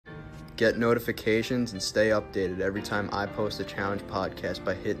Get notifications and stay updated every time I post a challenge podcast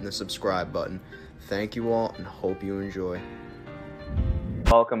by hitting the subscribe button. Thank you all and hope you enjoy.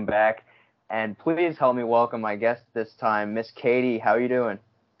 Welcome back, and please help me welcome my guest this time, Miss Katie. How are you doing?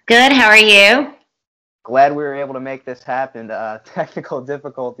 Good. How are you? Glad we were able to make this happen. Technical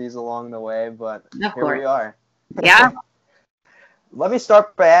difficulties along the way, but here we are. Yeah. Let me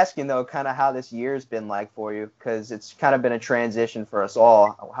start by asking, though, kind of how this year's been like for you, because it's kind of been a transition for us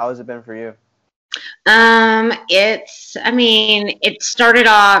all. How has it been for you? It started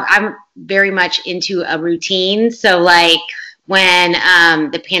off, I'm very much into a routine. So like when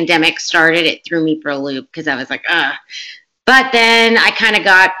the pandemic started, it threw me for a loop because I was like, ugh. But then I kind of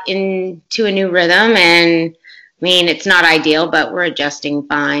got into a new rhythm, and it's not ideal, but we're adjusting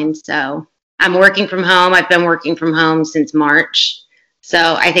fine. So I'm working from home. I've been working from home since March.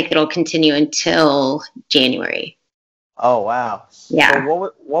 So I think it'll continue until January. Oh, wow. Yeah.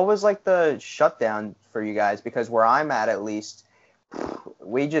 So what was like the shutdown for you guys? Because where I'm at least,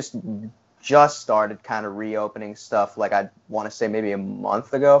 we just started kind of reopening stuff, like I want to say maybe a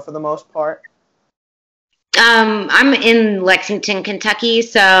month ago for the most part. I'm in Lexington, Kentucky,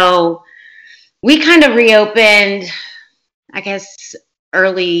 so we kind of reopened, I guess,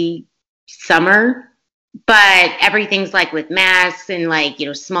 early summer. But everything's like with masks and like,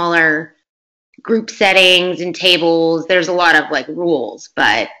 smaller group settings and tables. There's a lot of like rules,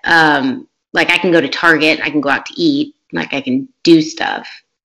 but like I can go to Target, I can go out to eat, like I can do stuff.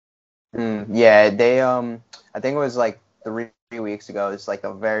 Yeah, they I think it was like 3 weeks ago. It's like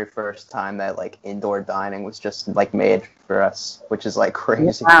the very first time that like indoor dining was just like made for us, which is like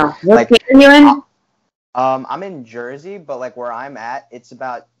crazy. Wow. Like, what state are you in? I'm in Jersey, but like where I'm at, it's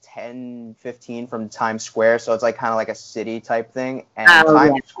about 10-15 from Times Square, so it's like kind of like a city type thing. And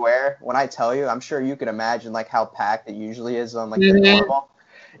Times Square, when I tell you, I'm sure you can imagine like how packed it usually is on like the normal.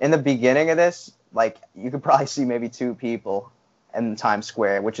 In the beginning of this, like you could probably see maybe 2 people in Times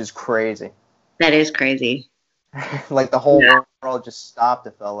Square, which is crazy. That is crazy. Like the whole world just stopped,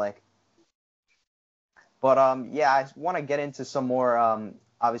 it felt like. But yeah, I want to get into some more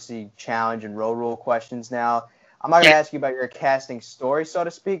obviously challenge and road rule questions now. I'm not going to ask you about your casting story, so to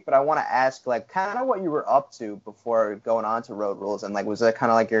speak, but I want to ask like kind of what you were up to before going on to road rules, and like was that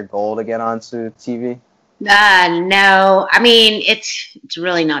kind of like your goal to get onto TV? No, it's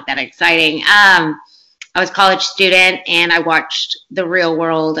really not that exciting. I was a college student and I watched The Real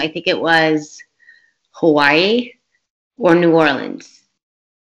World. I think it was Hawaii or New Orleans.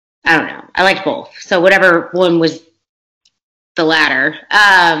 I don't know. I liked both. So whatever one was the latter.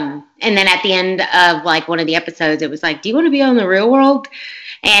 And then at the end of like one of the episodes, it was like, do you want to be on The Real World?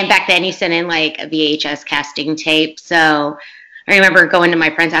 And back then you sent in like a VHS casting tape. So I remember going to my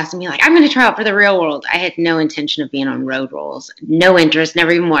friend's house and being like, I'm going to try out for The Real World. I had no intention of being on road rules, no interest,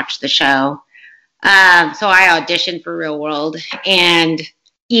 never even watched the show. So I auditioned for Real World and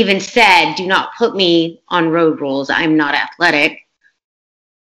even said, do not put me on road rules. I'm not athletic.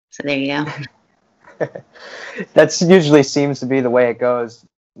 So there you go. That usually seems to be the way it goes.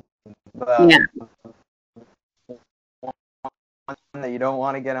 Yeah. That you don't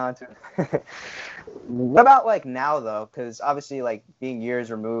want to get onto. What about like now though? Because obviously like being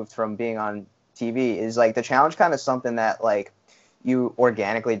years removed from being on TV, is like the challenge kind of something that like you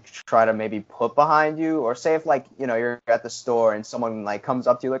organically try to maybe put behind you, or say if like you're at the store and someone like comes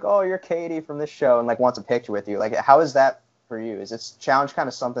up to you like, oh, you're Katie from this show, and like wants a picture with you, like how is that for you? Is this challenge kind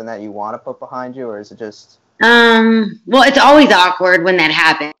of something that you want to put behind you, or is it just well, it's always awkward when that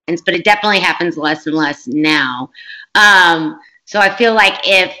happens, but it definitely happens less and less now. So I feel like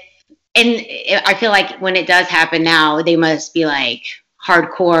I feel like when it does happen now, they must be like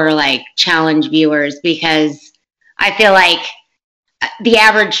hardcore like challenge viewers, because I feel like the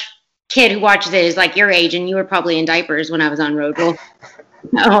average kid who watches it is like your age, and you were probably in diapers when I was on Road Rules.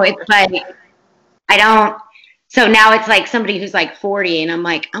 No, it's like I don't. So now it's like somebody who's like 40, and I'm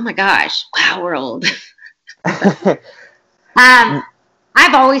like, oh my gosh, wow, we're old.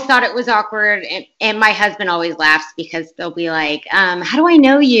 I've always thought it was awkward, and my husband always laughs because they'll be like, how do I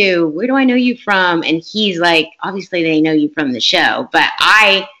know you? Where do I know you from? And he's like, obviously they know you from the show, but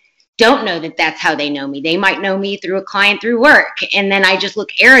I don't know that that's how they know me. They might know me through a client through work, and then I just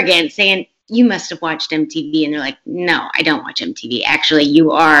look arrogant saying, you must have watched MTV, and they're like, no, I don't watch MTV. Actually,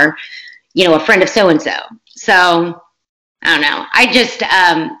 you are, a friend of so-and-so. So I don't know. I just,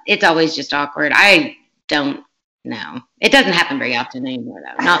 it's always just awkward. I don't know. It doesn't happen very often anymore,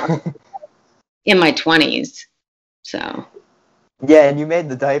 though. Not in my 20s. So. Yeah, and you made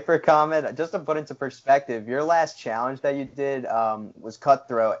the diaper comment. Just to put into perspective, your last challenge that you did was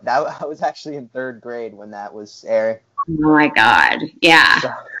Cutthroat. I was actually in 3rd grade when that was airing. Oh, my God. Yeah.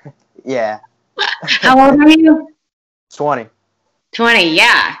 So, Yeah. How old are you? 20. 20,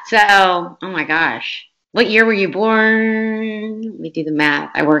 yeah. So, oh my gosh. What year were you born? Let me do the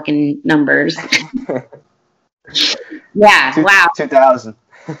math. I work in numbers. Yeah, wow. 2000.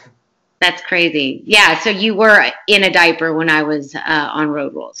 That's crazy. Yeah, so you were in a diaper when I was on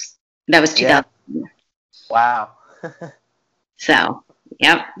Road Rules. That was 2000. Yeah. Wow. So,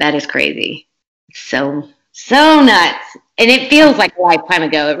 yep, that is crazy. So, so nuts. And it feels like a lifetime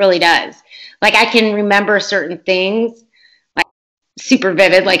ago. It really does. Like I can remember certain things like super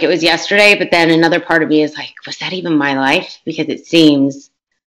vivid, like it was yesterday. But then another part of me is like, was that even my life? Because it seems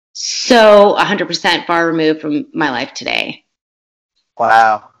so 100% far removed from my life today.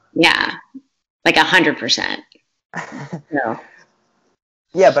 Wow. Yeah, like 100%. No.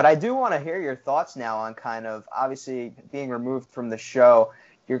 Yeah, but I do want to hear your thoughts now on kind of obviously being removed from the show.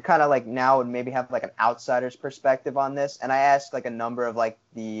 You're kind of like now would maybe have like an outsider's perspective on this. And I asked like a number of like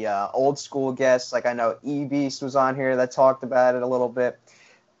the old school guests. Like I know E-Beast was on here that talked about it a little bit.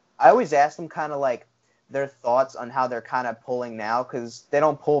 I always ask them kind of like their thoughts on how they're kind of pulling now, because they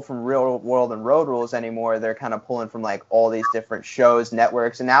don't pull from Real World and Road Rules anymore. They're kind of pulling from like all these different shows,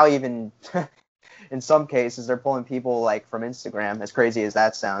 networks, and now even in some cases they're pulling people like from Instagram, as crazy as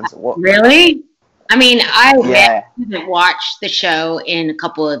that sounds. Really? I mean, I Yeah. haven't watched the show in a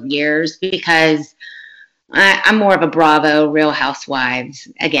couple of years because I'm more of a Bravo, Real Housewives,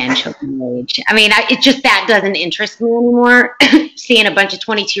 again, children age. I mean, it just that doesn't interest me anymore. Seeing a bunch of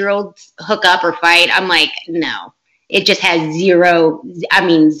 22-year-olds hook up or fight, I'm like, no. It just has zero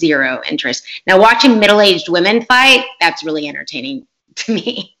interest. Now, watching middle-aged women fight, that's really entertaining to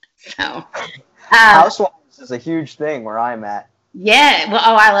me. So, Housewives is a huge thing where I'm at. yeah, well,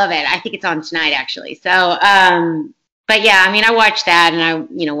 oh, I love it. I think it's on tonight, actually. So, but yeah, I mean, I watch that, and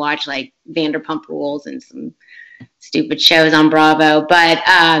I, watch like Vanderpump Rules and some stupid shows on Bravo, but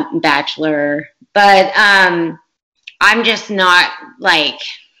Bachelor. But I'm just not like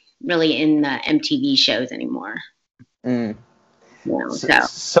really in the MTV shows anymore. Mm.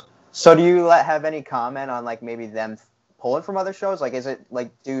 So do you have any comment on like maybe them pulling from other shows? Like, is it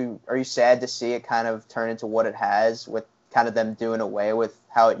like are you sad to see it kind of turn into what it has with kind of them doing away with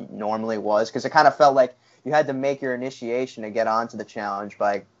how it normally was? Because it kind of felt like you had to make your initiation to get onto the challenge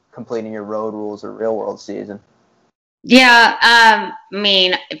by completing your Road Rules or Real World season. Yeah, I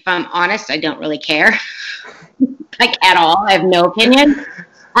mean, if I'm honest, I don't really care, like at all. I have no opinion.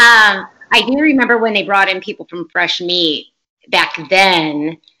 I do remember when they brought in people from Fresh Meat back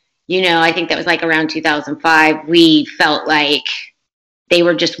then. I think that was like around 2005. We felt like they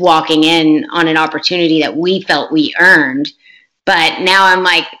were just walking in on an opportunity that we felt we earned. But now I'm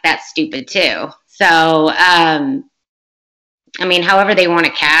like, that's stupid too. So, I mean, however they want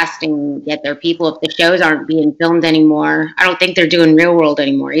to cast and get their people, if the shows aren't being filmed anymore, I don't think they're doing Real World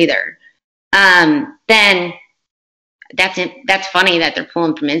anymore either. Then that's funny that they're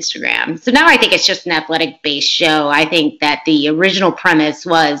pulling from Instagram. So now I think it's just an athletic-based show. I think that the original premise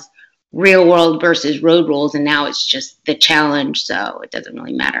was Real World versus Road Rules, and now it's just the challenge, so it doesn't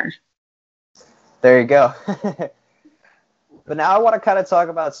really matter. There you go. But now I want to kind of talk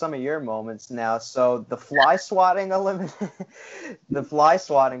about some of your moments now. So the fly swatting elimination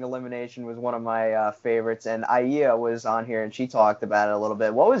was one of my favorites, and Aya was on here and she talked about it a little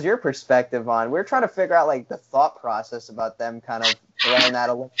bit. What was your perspective on? We were trying to figure out like the thought process about them kind of throwing that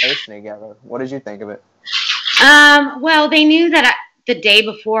elimination together. What did you think of it? Well, they knew that the day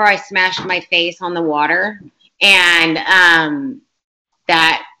before I smashed my face on the water, and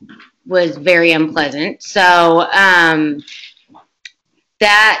that was very unpleasant. So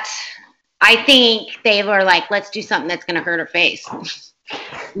that I think they were like, let's do something that's going to hurt her face.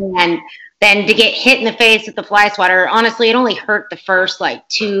 And then to get hit in the face with the fly swatter, honestly, it only hurt the first like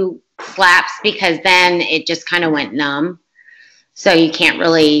 2 slaps, because then it just kind of went numb. So you can't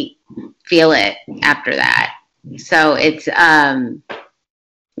really feel it after that. So it's, I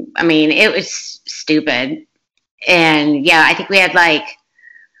mean, it was stupid. And yeah, I think we had like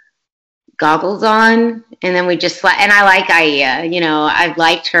goggles on, and then we just and I like Aya, I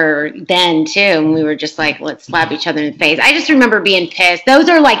liked her then too, and we were just like, let's slap each other in the face. I just remember being pissed. Those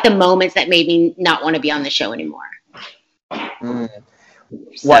are like the moments that made me not want to be on the show anymore. So.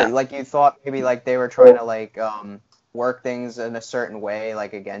 What, like you thought maybe like they were trying to like work things in a certain way,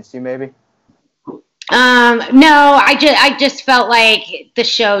 like against you maybe? No, I just felt like the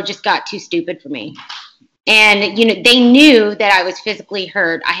show just got too stupid for me. And, they knew that I was physically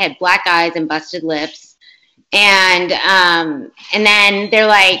hurt. I had black eyes and busted lips. And then they're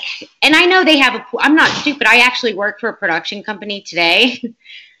like, and I know they have I'm not stupid. I actually work for a production company today.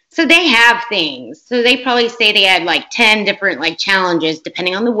 So they have things. So they probably say they had like 10 different like challenges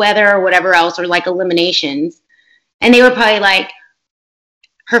depending on the weather or whatever else, or like eliminations. And they were probably like,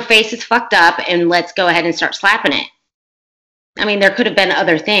 her face is fucked up and let's go ahead and start slapping it. I mean, there could have been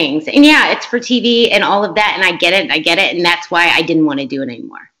other things. And yeah, it's for TV and all of that. And I get it. And that's why I didn't want to do it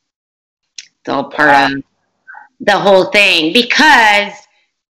anymore. It's all part of the whole thing. Because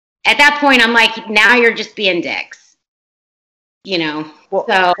at that point, I'm like, now you're just being dicks. You know?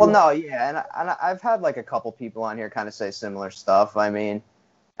 Well, no, yeah. And I've had like a couple people on here kind of say similar stuff. I mean,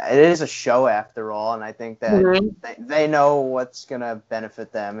 it is a show after all. And I think that they know what's going to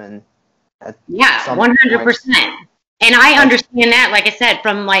benefit them. And yeah, 100%. And I understand that, like I said,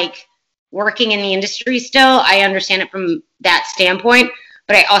 from like working in the industry still, I understand it from that standpoint,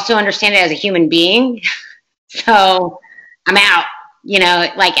 but I also understand it as a human being. So I'm out, you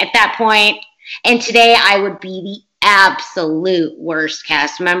know, like at that point. And today I would be the absolute worst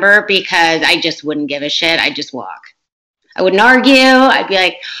cast member because I just wouldn't give a shit. I'd just walk. I wouldn't argue. I'd be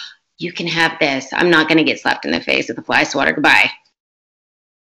like, you can have this. I'm not going to get slapped in the face with a fly swatter. Goodbye.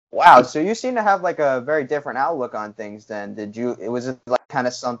 Wow, so you seem to have like a very different outlook on things then. Was it like kind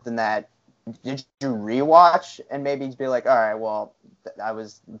of something that, did you rewatch and maybe be like, all right, well, I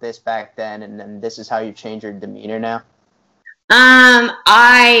was this back then and then this is how you change your demeanor now?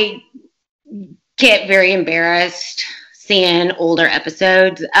 I get very embarrassed seeing older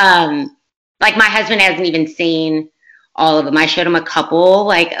episodes. Like my husband hasn't even seen all of them. I showed him a couple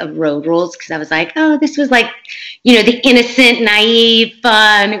like of road rules because I was like, oh, this was like, you know, the innocent, naive,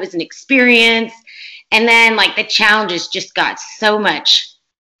 fun. It was an experience. And then like the challenges just got so much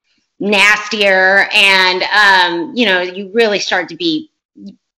nastier. And, you know, you really start to be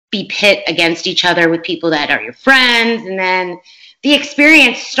pit against each other with people that are your friends. And then the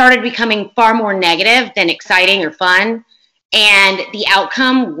experience started becoming far more negative than exciting or fun. And the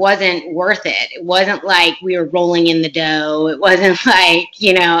outcome wasn't worth it. It wasn't like we were rolling in the dough. It wasn't like,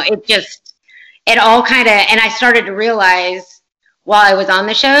 you know, it all kind of, and I started to realize while I was on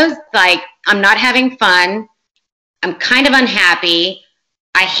the shows, like, I'm not having fun. I'm kind of unhappy.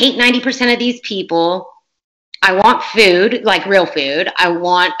 I hate 90% of these people. I want food, like real food. I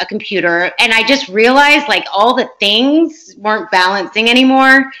want a computer. And I just realized like all the things weren't balancing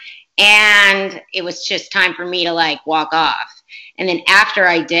anymore. And it was just time for me to like walk off. And then after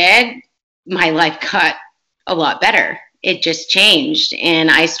I did, my life got a lot better. It just changed. And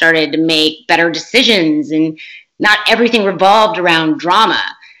I started to make better decisions and not everything revolved around drama.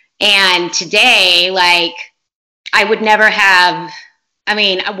 And today, like, I would never have, I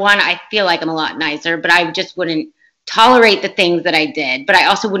mean, one, I feel like I'm a lot nicer, but I just wouldn't tolerate the things that I did. But I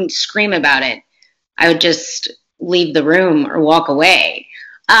also wouldn't scream about it. I would just leave the room or walk away.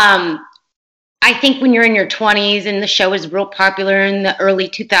 I think when you're in your 20s and the show was real popular in the early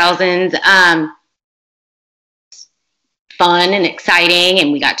 2000s, fun and exciting,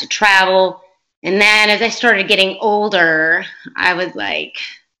 and we got to travel. And then as I started getting older, I was like,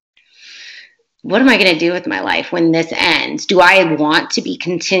 what am I going to do with my life when this ends? Do I want to be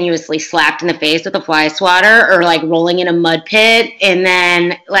continuously slapped in the face with a fly swatter or like rolling in a mud pit? And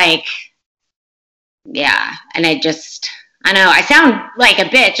then like, yeah. And I know I sound like a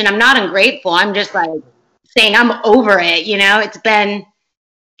bitch and I'm not ungrateful. I'm just like saying I'm over it. You know, it's been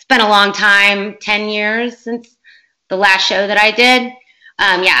a long time, 10 years since the last show that I did.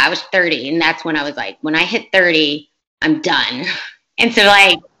 Yeah, I was 30 and that's when I was like, when I hit 30, I'm done. And so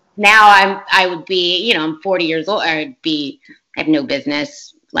like now I would be, you know, I'm 40 years old. I have no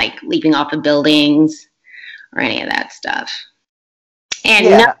business like leaping off of buildings or any of that stuff. And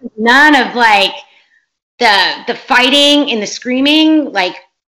yeah. none of like, the fighting and the screaming, like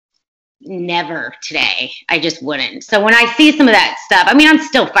never today. I just wouldn't. So when I see some of that stuff, I mean, I'm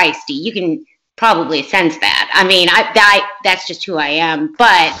still feisty. You can probably sense that. I mean, that's just who I am.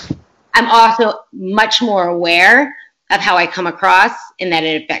 But I'm also much more aware of how I come across and that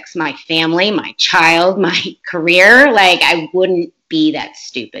it affects my family, my child, my career. Like I wouldn't be that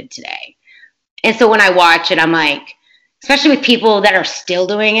stupid today. And so when I watch it, I'm like, especially with people that are still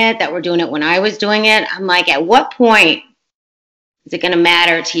doing it, that were doing it when I was doing it, I'm like, at what point is it going to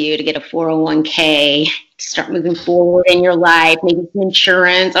matter to you to get a 401k, to start moving forward in your life, maybe some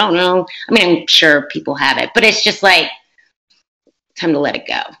insurance? I don't know. I mean, I'm sure people have it, but it's just like, time to let it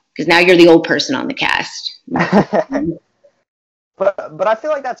go. Because now you're the old person on the cast. But I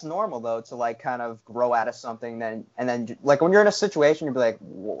feel like that's normal, though, to, like, kind of grow out of something, and then, like, when you're in a situation, you'll be like,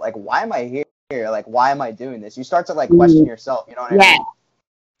 why am I here? Like, why am I doing this? You start to like question yourself, you know what I mean?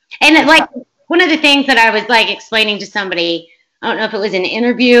 And like one of the things that I was like explaining to somebody, I don't know if it was an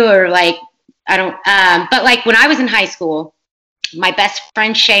interview or like, I don't, but like when I was in high school, my best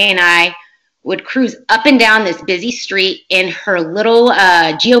friend Shay and I would cruise up and down this busy street in her little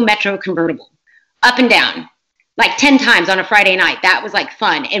Geo Metro convertible, up and down, like 10 times on a Friday night. That was like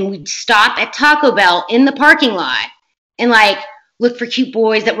fun. And we'd stop at Taco Bell in the parking lot and like look for cute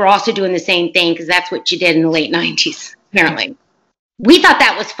boys that were also doing the same thing, because that's what you did in the late 90s, apparently. We thought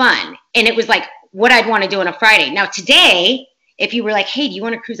that was fun. And it was like what I'd want to do on a Friday. Now, today, if you were like, hey, do you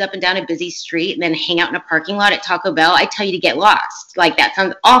want to cruise up and down a busy street and then hang out in a parking lot at Taco Bell? I'd tell you to get lost. Like, that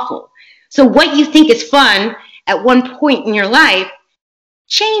sounds awful. So what you think is fun at one point in your life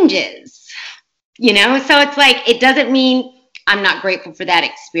changes, you know? So it's like, it doesn't mean I'm not grateful for that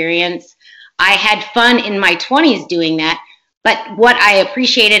experience. I had fun in my 20s doing that. But what I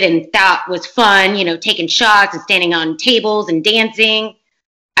appreciated and thought was fun, you know, taking shots and standing on tables and dancing,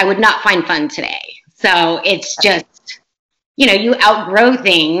 I would not find fun today. So it's just, you know, you outgrow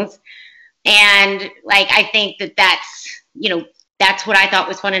things. And like, I think that that's, you know, that's what I thought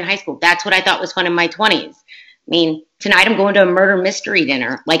was fun in high school. That's what I thought was fun in my 20s. I mean, tonight I'm going to a murder mystery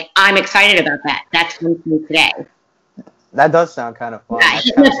dinner. Like, I'm excited about that. That's fun for me today. That does sound kind of fun. Yeah,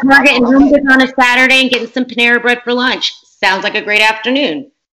 hitting a Target and Home Goods on a Saturday and getting some Panera Bread for lunch. Sounds like a great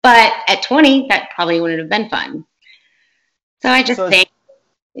afternoon. But at 20, that probably wouldn't have been fun. So I just think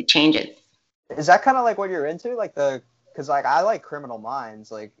it changes. Is that kind of like what you're into? Like because like I like Criminal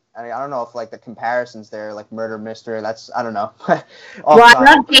Minds. Like, I mean, I don't know if like the comparisons there, like murder mystery, that's, I don't know. Well, I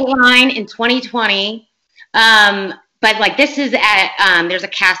love Dateline in 2020. But like this is at, there's a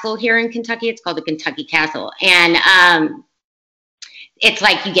castle here in Kentucky. It's called the Kentucky Castle. And it's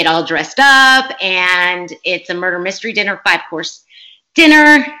like you get all dressed up and it's a murder mystery dinner, 5-course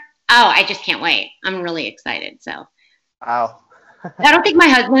dinner. Oh, I just can't wait. I'm really excited. So wow. I don't think my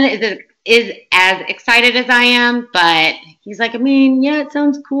husband is as excited as I am, but he's like, I mean, yeah, it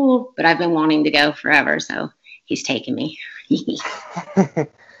sounds cool, but I've been wanting to go forever. So he's taking me.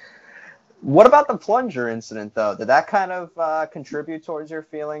 What about the plunger incident, though? Did that kind of contribute towards your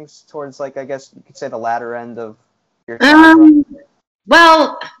feelings towards, like, I guess you could say the latter end of your childhood?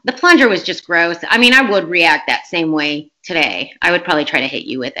 Well, the plunger was just gross. I mean, I would react that same way today. I would probably try to hit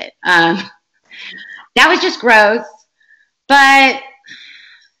you with it. That was just gross. But,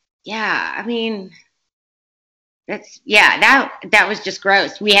 yeah, I mean, that was just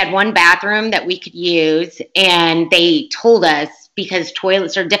gross. We had one bathroom that we could use, and they told us, because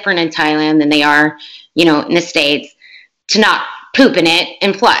toilets are different in Thailand than they are, you know, in the States, to not poop in it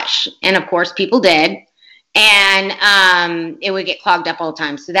and flush. And, of course, people did. And it would get clogged up all the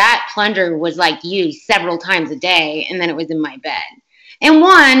time. So that plunger was like used several times a day, and then it was in my bed. And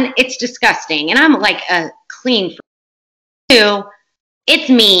one, it's disgusting, and I'm like a clean freak. Two, it's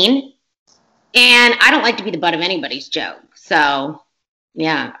mean, and I don't like to be the butt of anybody's joke. So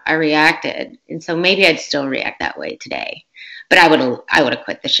yeah, I reacted, and so maybe I'd still react that way today. But I would have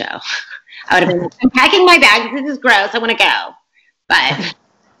quit the show. I would have been like, I'm packing my bags. This is gross. I want to go. But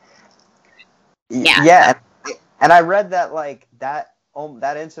yeah. Yeah, and I read that like that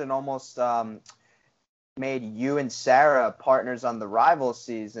incident almost made you and Sarah partners on the rival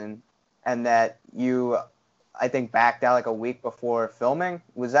season, and that you, I think, backed out like a week before filming.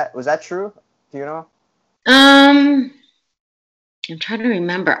 Was that true? Do you know? I'm trying to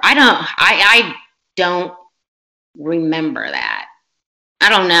remember. I don't remember that. I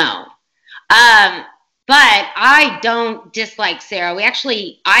don't know. But I don't dislike Sarah.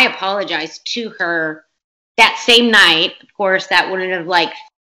 I apologized to her that same night. Of course, that wouldn't have like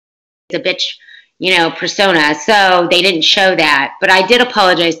the bitch, you know, persona. So they didn't show that. But I did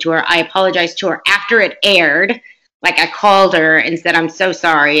apologize to her. I apologized to her after it aired. Like, I called her and said, I'm so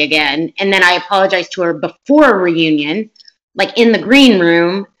sorry again. And then I apologized to her before a reunion, like in the green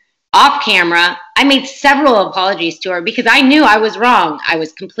room, off camera. I made several apologies to her because I knew I was wrong. I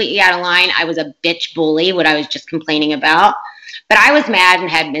was completely out of line. I was a bitch bully, what I was just complaining about. But I was mad and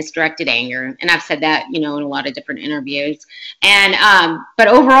had misdirected anger. And I've said that, you know, in a lot of different interviews. And, but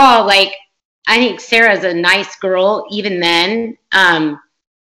overall, like, I think Sarah's a nice girl even then. So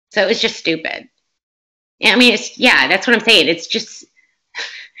it was just stupid. I mean, that's what I'm saying. It's just,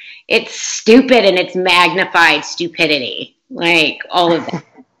 it's stupid and it's magnified stupidity. Like, all of that.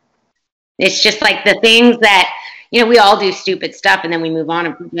 It's just like the things that, you know, we all do stupid stuff and then we move on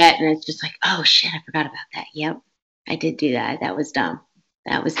and forget. And it's just like, oh, shit, I forgot about that. Yep, I did do that. That was dumb.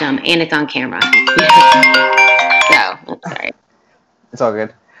 That was dumb. And it's on camera. So, I'm sorry. It's all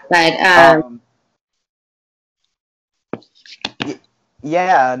good. But,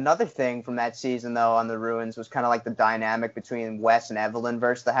 yeah, another thing from that season, though, on the Ruins was kind of like the dynamic between Wes and Evelyn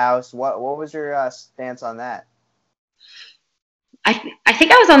versus the house. What was your stance on that? I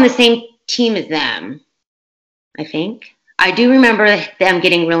think I was on the same team as them. I think. I do remember them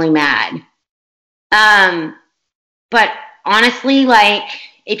getting really mad. But honestly, like,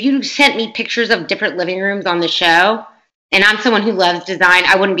 if you sent me pictures of different living rooms on the show, and I'm someone who loves design,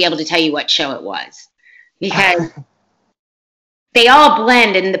 I wouldn't be able to tell you what show it was because they all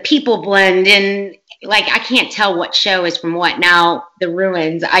blend and the people blend, and like, I can't tell what show is from what. Now, The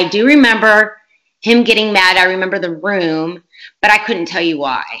Ruins, I do remember him getting mad. I remember The Room, but I couldn't tell you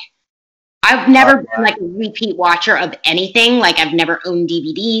why. I've never been like a repeat watcher of anything. Like, I've never owned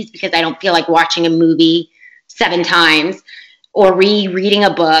DVDs because I don't feel like watching a movie 7 times or rereading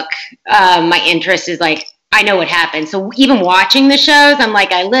a book. My interest is like, I know what happens. So even watching the shows, I'm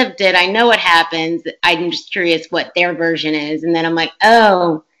like, I lived it. I know what happens. I'm just curious what their version is. And then I'm like,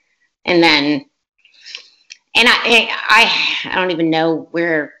 oh. And then, and I don't even know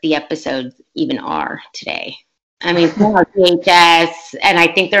where the episodes even are today. I mean, they're on VHS, and I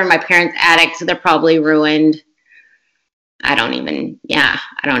think they're in my parents' attic, so they're probably ruined. I don't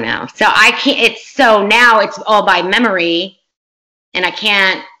know. So I can't, so now it's all by memory, and I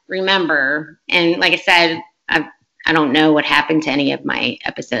can't remember. And like I said, I don't know what happened to any of my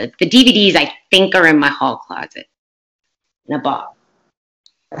episodes. The DVDs, I think, are in my hall closet in a box.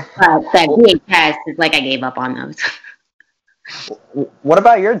 But the VHS is like, I gave up on those. What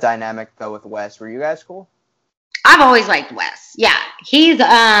about your dynamic, though, with Wes? Were you guys cool? I've always liked Wes. Yeah. He's,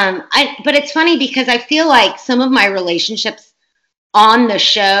 but it's funny because I feel like some of my relationships on the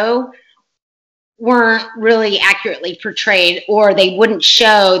show weren't really accurately portrayed, or they wouldn't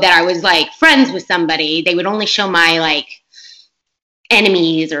show that I was like friends with somebody. They would only show my like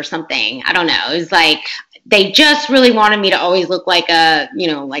enemies or something. I don't know. It was like, they just really wanted me to always look like a,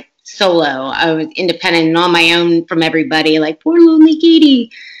 like solo. I was independent and on my own from everybody, like poor lonely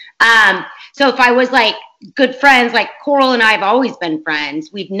Katie. So if I was like good friends, like Coral and I have always been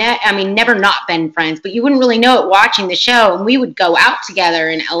friends. We've never not been friends, but you wouldn't really know it watching the show. And we would go out together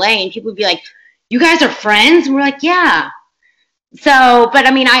in LA and people would be like, you guys are friends? And we're like, yeah. So, but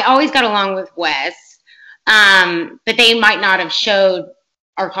I mean, I always got along with Wes. But they might not have showed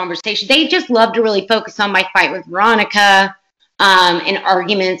our conversation. They just love to really focus on my fight with Veronica, and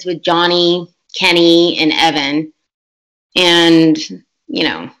arguments with Johnny, Kenny, and Evan. And,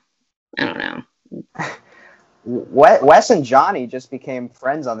 I don't know. Wes and Johnny just became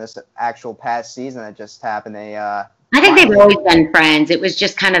friends on this actual past season that just happened. I think they've always been friends. It was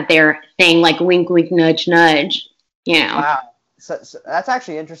just kind of their thing, like wink, wink, nudge, nudge. Wow. So that's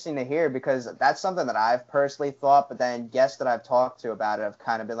actually interesting to hear, because that's something that I've personally thought, but then guests that I've talked to about it have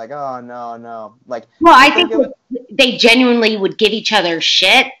kind of been like, oh, no. Like, well, I think they genuinely would give each other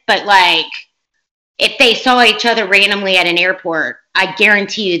shit, but like, if they saw each other randomly at an airport, I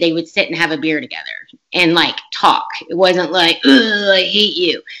guarantee you they would sit and have a beer together and like talk. It wasn't like, ugh, I hate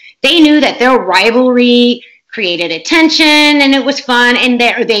you. They knew that their rivalry created attention and it was fun, and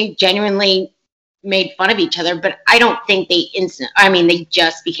they genuinely made fun of each other, but I don't think they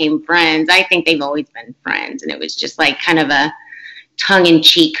just became friends. I think they've always been friends, and it was just like kind of a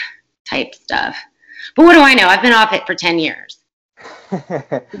tongue-in-cheek type stuff. But what do I know? I've been off it for 10 years.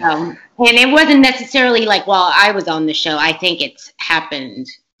 And it wasn't necessarily like while I was on the show. I think it's happened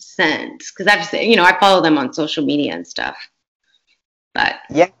since, because I follow them on social media and stuff. But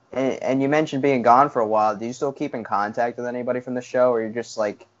yeah, and you mentioned being gone for a while. Do you still keep in contact with anybody from the show, or you're just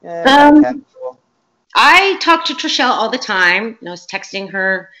like, casual? I talk to Trishelle all the time. I was texting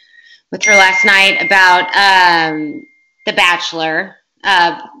her with her last night about The Bachelor,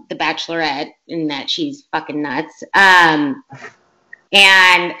 The Bachelorette, and that she's fucking nuts.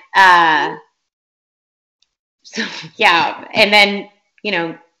 So yeah, and then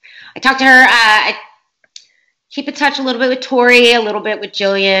I talked to her. I keep in touch a little bit with Tori, a little bit with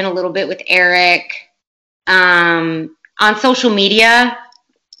Jillian, a little bit with Eric. On social media,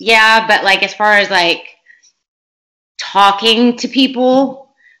 yeah, but like as far as like talking to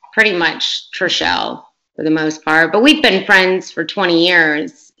people, pretty much Trishelle for the most part. But we've been friends for 20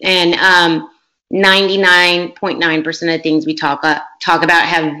 years, and 99.9% of things we talk about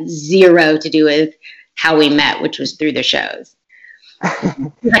have zero to do with how we met, which was through the shows.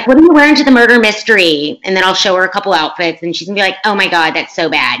 Like, what are you wearing to the murder mystery? And then I'll show her a couple outfits, and she's gonna be like, "Oh my god, that's so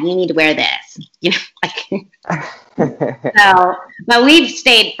bad. You need to wear this." So, but we've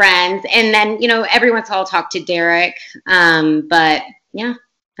stayed friends, and then every once in a while I'll talk to Derek. But yeah,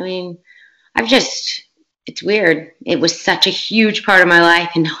 I mean, it's weird. It was such a huge part of my life,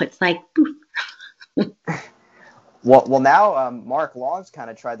 and now it's like, poof. Well, now Mark Long's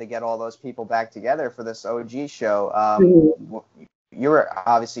kind of tried to get all those people back together for this OG show. You were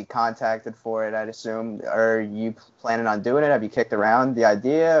obviously contacted for it, I'd assume. Are you planning on doing it? Have you kicked around the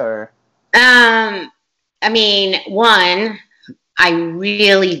idea, or? I mean, one, I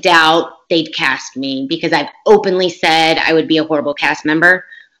really doubt they'd cast me because I've openly said I would be a horrible cast member.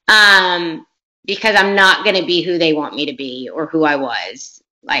 Because I'm not going to be who they want me to be or who I was.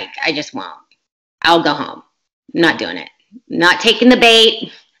 Like, I just won't. I'll go home. I'm not doing it. I'm not taking the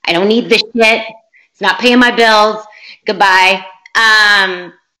bait. I don't need this shit. It's not paying my bills. Goodbye.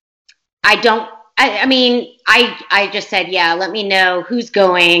 I don't. I mean, I just said, yeah, let me know who's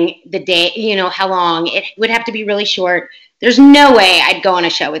going, the day, you know, how long. It would have to be really short. There's no way I'd go on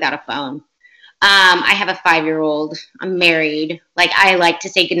a show without a phone. I have a 5-year-old. I'm married. Like, I like to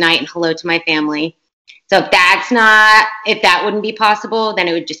say goodnight and hello to my family. So if that wouldn't be possible, then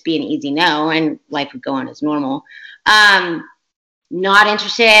it would just be an easy no, and life would go on as normal. Not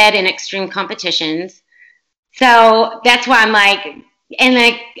interested in extreme competitions. So that's why I'm like, and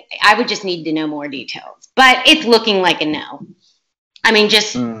like, I would just need to know more details. But it's looking like a no. I mean,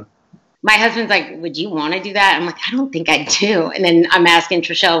 just my husband's like, would you want to do that? I'm like, I don't think I do. And then I'm asking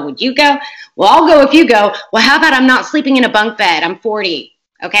Trishelle, would you go? Well, I'll go if you go. Well, how about I'm not sleeping in a bunk bed? I'm 40.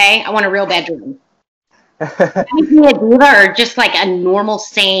 Okay. I want a real bedroom. I need to be a diva or just like a normal,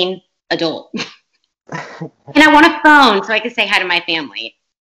 sane adult. And I want a phone so I can say hi to my family.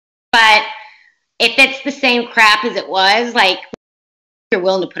 But if it's the same crap as it was, like, you're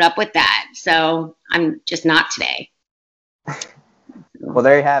willing to put up with that. So I'm just not today. Well,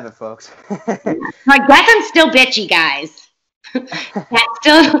 there you have it, folks. I guess I'm still bitchy, guys.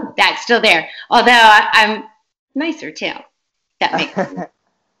 That's still there. Although I'm nicer too. That makes sense.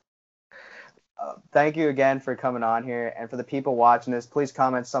 Thank you again for coming on here. And for the people watching this, please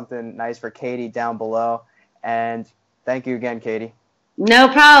comment something nice for Katie down below. And thank you again, Katie. No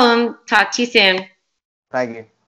problem. Talk to you soon. Thank you.